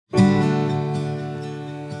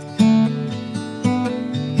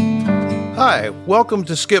Hi, welcome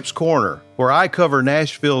to Skip's Corner, where I cover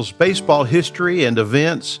Nashville's baseball history and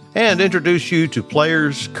events and introduce you to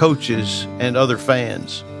players, coaches, and other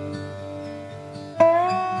fans.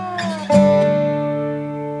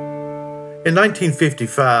 In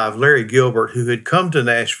 1955, Larry Gilbert, who had come to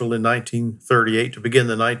Nashville in 1938 to begin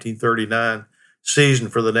the 1939 season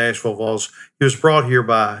for the Nashville Vols, he was brought here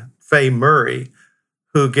by Fay Murray,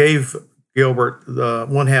 who gave Gilbert the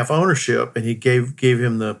one-half ownership, and he gave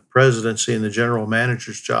him the presidency and the general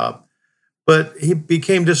manager's job. But he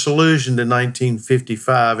became disillusioned in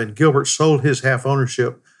 1955, and Gilbert sold his half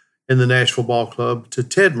ownership in the Nashville Ball Club to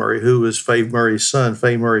Ted Murray, who was Fay Murray's son.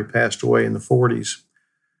 Fay Murray passed away in the 40s.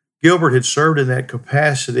 Gilbert had served in that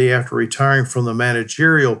capacity after retiring from the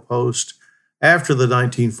managerial post after the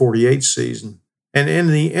 1948 season. And in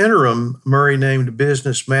the interim, Murray named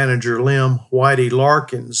business manager Lem Whitey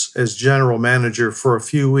Larkins as general manager for a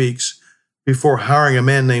few weeks before hiring a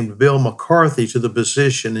man named Bill McCarthy to the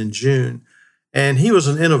position in June. And he was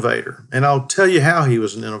an innovator, and I'll tell you how he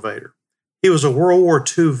was an innovator. He was a World War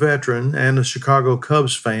II veteran and a Chicago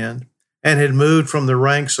Cubs fan, and had moved from the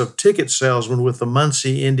ranks of ticket salesman with the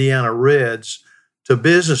Muncie, Indiana Reds to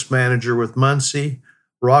business manager with Muncie,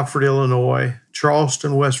 Rockford, Illinois,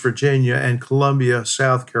 Charleston, West Virginia, and Columbia,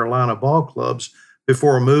 South Carolina ball clubs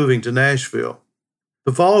before moving to Nashville.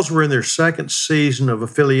 The Vols were in their second season of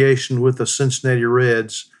affiliation with the Cincinnati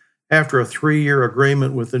Reds after a 3-year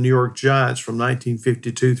agreement with the New York Giants from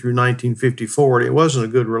 1952 through 1954. It wasn't a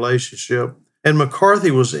good relationship, and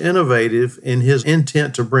McCarthy was innovative in his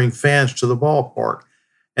intent to bring fans to the ballpark,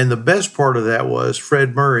 and the best part of that was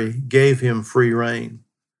Fred Murray gave him free rein.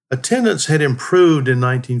 Attendance had improved in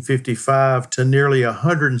 1955 to nearly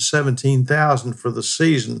 117,000 for the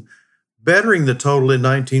season, bettering the total in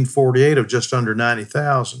 1948 of just under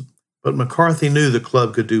 90,000. But McCarthy knew the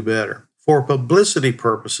club could do better. For publicity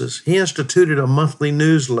purposes, he instituted a monthly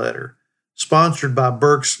newsletter sponsored by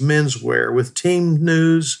Burke's Menswear with team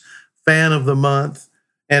news, fan of the month,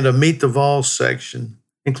 and a Meet the Vols section,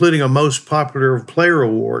 including a Most Popular Player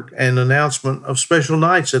Award and announcement of special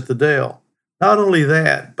nights at the Dell. Not only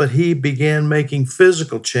that, but he began making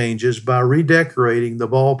physical changes by redecorating the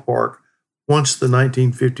ballpark once the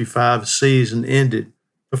 1955 season ended.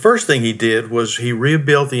 The first thing he did was he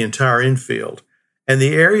rebuilt the entire infield, and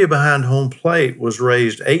the area behind home plate was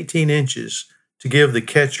raised 18 inches to give the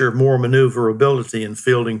catcher more maneuverability in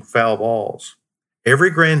fielding foul balls.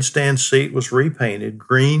 Every grandstand seat was repainted,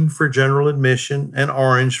 green for general admission and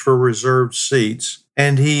orange for reserved seats,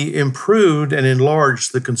 and he improved and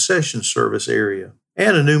enlarged the concession service area.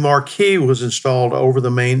 And a new marquee was installed over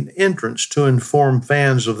the main entrance to inform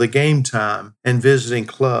fans of the game time and visiting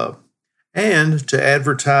club. And to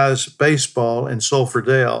advertise baseball in Sulphur,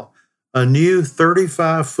 Dell, a new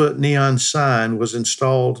 35-foot neon sign was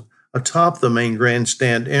installed atop the main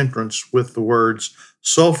grandstand entrance with the words,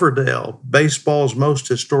 "Sulphur Dell, baseball's most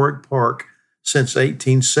historic park since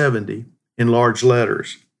 1870, in large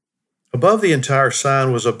letters. Above the entire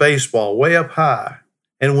sign was a baseball way up high,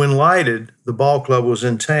 and when lighted, the ball club was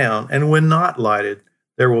in town, and when not lighted,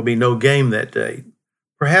 there will be no game that day.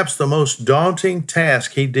 Perhaps the most daunting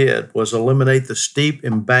task he did was eliminate the steep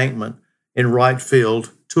embankment in right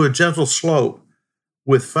field to a gentle slope,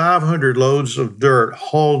 with 500 loads of dirt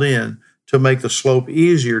hauled in to make the slope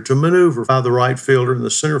easier to maneuver by the right fielder and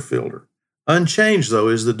the center fielder. Unchanged, though,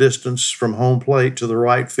 is the distance from home plate to the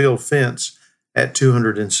right field fence at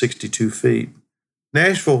 262 feet.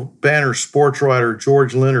 Nashville Banner sports writer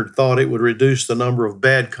George Leonard thought it would reduce the number of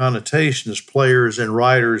bad connotations players and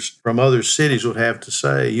writers from other cities would have to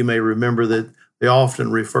say. You may remember that they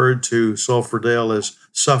often referred to Sulphur Dell as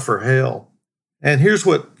Suffer Hell. And here's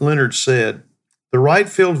what Leonard said: "The right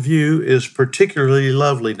field view is particularly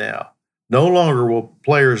lovely now. No longer will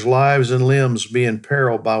players' lives and limbs be in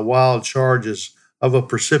peril by wild charges of a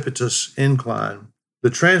precipitous incline. The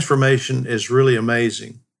transformation is really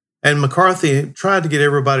amazing." And McCarthy tried to get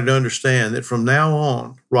everybody to understand that from now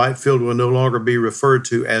on, right field will no longer be referred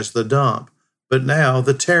to as the dump, but now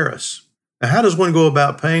the terrace. Now, how does one go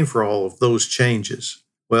about paying for all of those changes?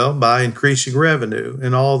 Well, by increasing revenue.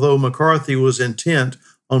 And although McCarthy was intent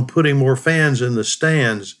on putting more fans in the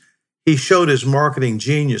stands, he showed his marketing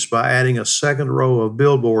genius by adding a second row of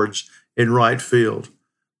billboards in right field.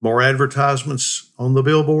 More advertisements on the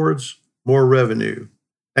billboards, more revenue.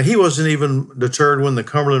 And he wasn't even deterred when the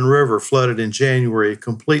Cumberland River flooded in January,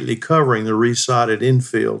 completely covering the resodded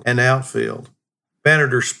infield and outfield.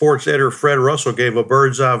 Banner sports editor Fred Russell gave a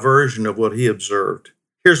bird's-eye version of what he observed.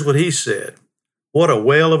 Here's what he said: "What a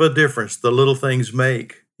whale of a difference the little things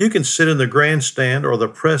make. You can sit in the grandstand or the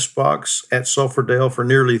press box at Sulphur Dell for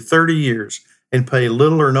nearly 30 years and pay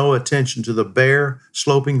little or no attention to the bare,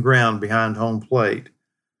 sloping ground behind home plate.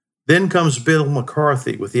 Then comes Bill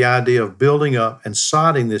McCarthy with the idea of building up and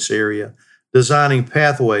sodding this area, designing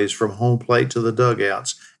pathways from home plate to the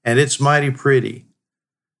dugouts, and it's mighty pretty.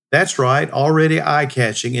 That's right, already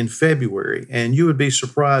eye-catching in February, and you would be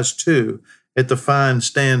surprised, too, at the fine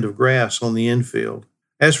stand of grass on the infield.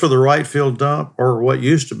 As for the right field dump, or what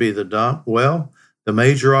used to be the dump, well, the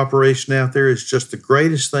major operation out there is just the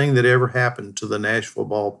greatest thing that ever happened to the Nashville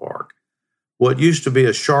ballpark. What used to be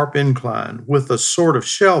a sharp incline with a sort of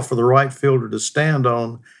shelf for the right fielder to stand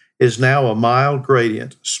on is now a mild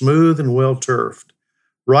gradient, smooth and well turfed.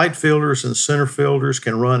 Right fielders and center fielders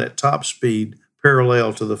can run at top speed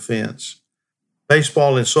parallel to the fence.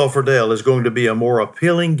 Baseball in Sulphur Dell is going to be a more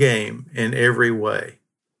appealing game in every way.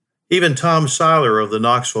 Even Tom Seiler of the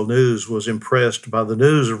Knoxville News was impressed by the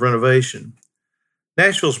news of renovation.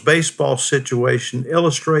 Nashville's baseball situation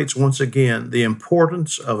illustrates once again the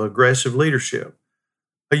importance of aggressive leadership.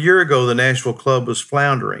 A year ago, the Nashville club was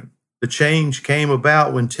floundering. The change came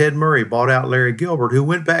about when Ted Murray bought out Larry Gilbert, who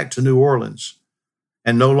went back to New Orleans.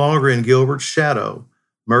 And no longer in Gilbert's shadow,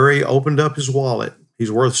 Murray opened up his wallet,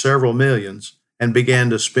 he's worth several millions, and began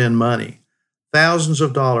to spend money. Thousands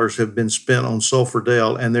of dollars have been spent on Sulphur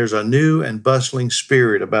Dell, and there's a new and bustling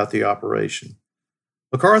spirit about the operation.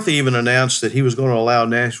 McCarthy even announced that he was going to allow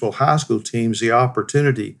Nashville high school teams the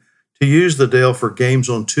opportunity to use the Dell for games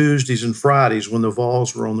on Tuesdays and Fridays when the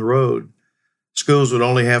Vols were on the road. Schools would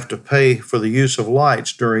only have to pay for the use of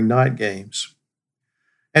lights during night games.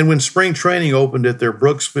 And when spring training opened at their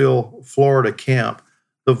Brooksville, Florida camp,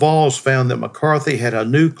 the Vols found that McCarthy had a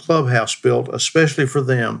new clubhouse built especially for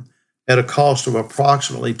them at a cost of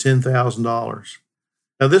approximately $10,000.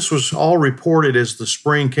 Now, this was all reported as the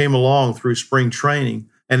spring came along through spring training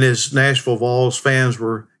and as Nashville Vols fans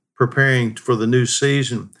were preparing for the new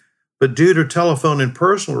season. But due to telephone and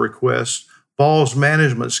personal requests, Vols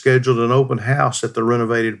management scheduled an open house at the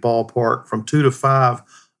renovated ballpark from 2 to 5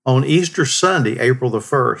 on Easter Sunday, April the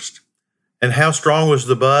 1st. And how strong was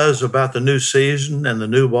the buzz about the new season and the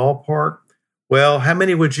new ballpark? Well, how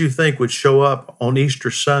many would you think would show up on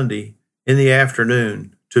Easter Sunday in the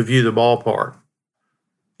afternoon to view the ballpark?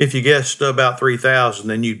 If you guessed about 3,000,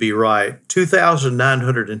 then you'd be right.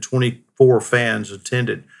 2,924 fans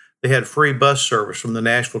attended. They had free bus service from the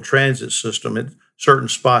Nashville Transit System at certain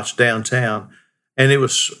spots downtown. And it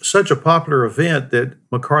was such a popular event that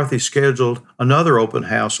McCarthy scheduled another open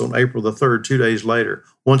house on April the 3rd, 2 days later,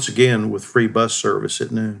 once again with free bus service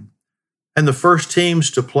at noon. And the first teams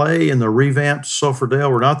to play in the revamped Sulphur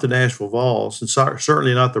Dell were not the Nashville Vols, and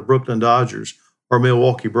certainly not the Brooklyn Dodgers or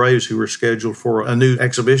Milwaukee Braves, who were scheduled for a new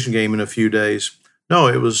exhibition game in a few days. No,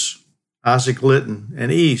 it was Isaac Litton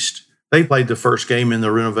and East. They played the first game in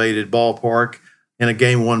the renovated ballpark in a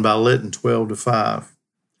game won by Litton 12-5.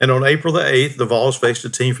 And on April the 8th, the Vols faced a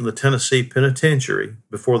team from the Tennessee Penitentiary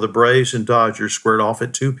before the Braves and Dodgers squared off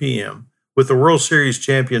at 2 p.m., with the World Series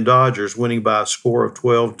champion Dodgers winning by a score of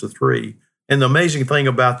 12-3. And the amazing thing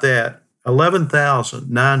about that,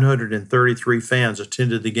 11,933 fans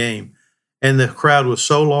attended the game, and the crowd was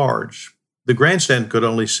so large, the grandstand could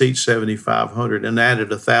only seat 7,500 and added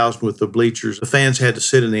 1,000 with the bleachers. The fans had to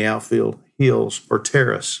sit in the outfield hills or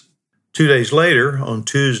terrace. 2 days later, on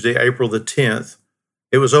Tuesday, April the 10th,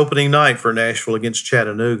 it was opening night for Nashville against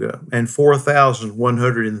Chattanooga, and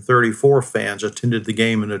 4,134 fans attended the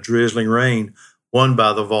game in a drizzling rain, won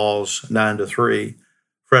by the Vols 9-3.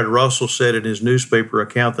 Fred Russell said in his newspaper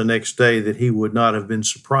account the next day that he would not have been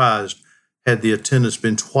surprised had the attendance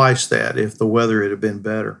been twice that if the weather had been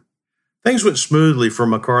better. Things went smoothly for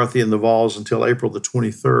McCarthy and the Vols until April the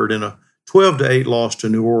 23rd in a 12-8 loss to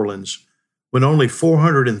New Orleans, when only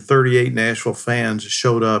 438 Nashville fans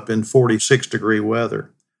showed up in 46-degree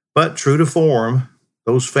weather. But true to form,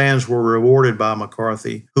 those fans were rewarded by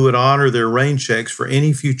McCarthy, who would honor their rain checks for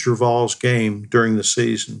any future Vols game during the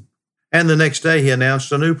season. And the next day, he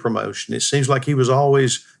announced a new promotion. It seems like he was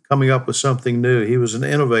always coming up with something new. He was an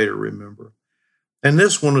innovator, remember. And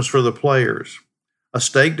this one was for the players. A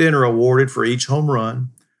steak dinner awarded for each home run,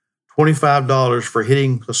 $25 for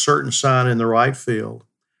hitting a certain sign in the right field,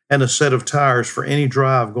 and a set of tires for any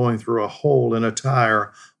drive going through a hole in a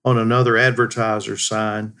tire on another advertiser's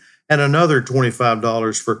sign, and another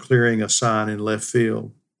 $25 for clearing a sign in left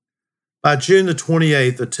field. By June the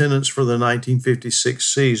 28th, attendance for the 1956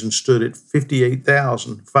 season stood at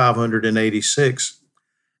 58,586,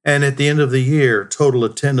 and at the end of the year, total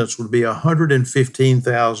attendance would be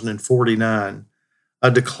 115,049,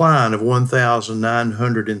 a decline of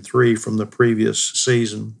 1,903 from the previous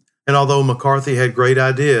season. And although McCarthy had great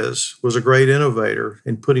ideas, was a great innovator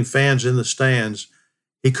in putting fans in the stands,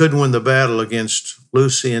 He couldn't win the battle against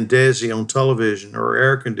Lucy and Desi on television or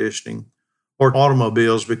air conditioning or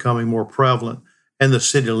automobiles becoming more prevalent and the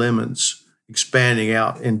city limits expanding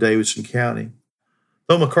out in Davidson County.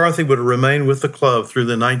 Though McCarthy would remain with the club through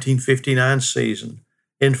the 1959 season,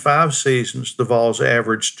 in 5 seasons, the Vols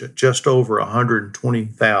averaged just over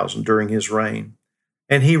 120,000 during his reign.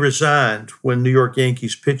 And he resigned when New York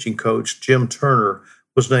Yankees pitching coach Jim Turner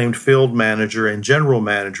was named field manager and general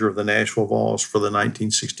manager of the Nashville Vols for the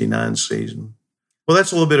 1969 season. Well,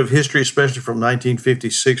 that's a little bit of history, especially from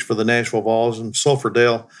 1956 for the Nashville Vols and Sulphur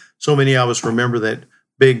Dell. So many of us remember that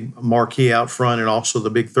big marquee out front and also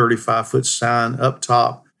the big 35-foot sign up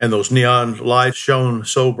top and those neon lights shone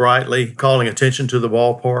so brightly, calling attention to the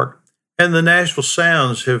ballpark. And the Nashville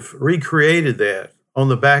Sounds have recreated that on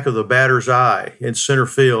the back of the batter's eye in center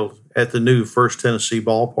field at the new First Tennessee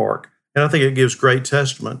ballpark. And I think it gives great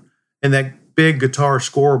testament. And that big guitar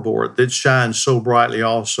scoreboard that shines so brightly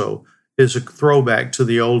also is a throwback to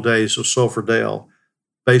the old days of Sulphur Dell,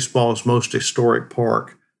 baseball's most historic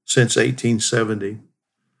park since 1870.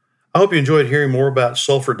 I hope you enjoyed hearing more about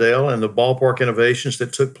Sulphur Dell and the ballpark innovations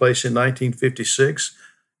that took place in 1956,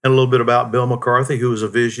 and a little bit about Bill McCarthy, who was a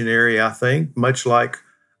visionary, I think, much like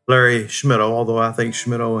Larry Schmittou, although I think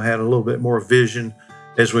Schmittou had a little bit more vision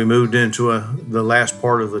as we moved into the last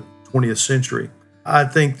part of the 20th century. I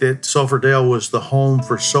think that Sulphur Dell was the home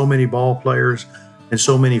for so many ball players and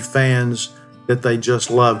so many fans that they just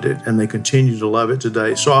loved it, and they continue to love it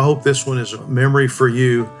today. So I hope this one is a memory for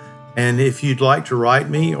you. And if you'd like to write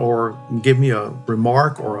me or give me a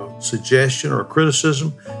remark or a suggestion or a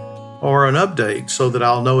criticism or an update so that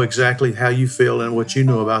I'll know exactly how you feel and what you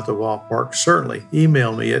know about the ballpark, certainly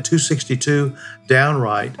email me at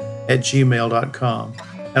 262downright@gmail.com.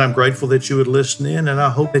 And I'm grateful that you would listen in, and I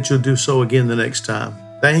hope that you'll do so again the next time.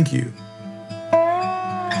 Thank you.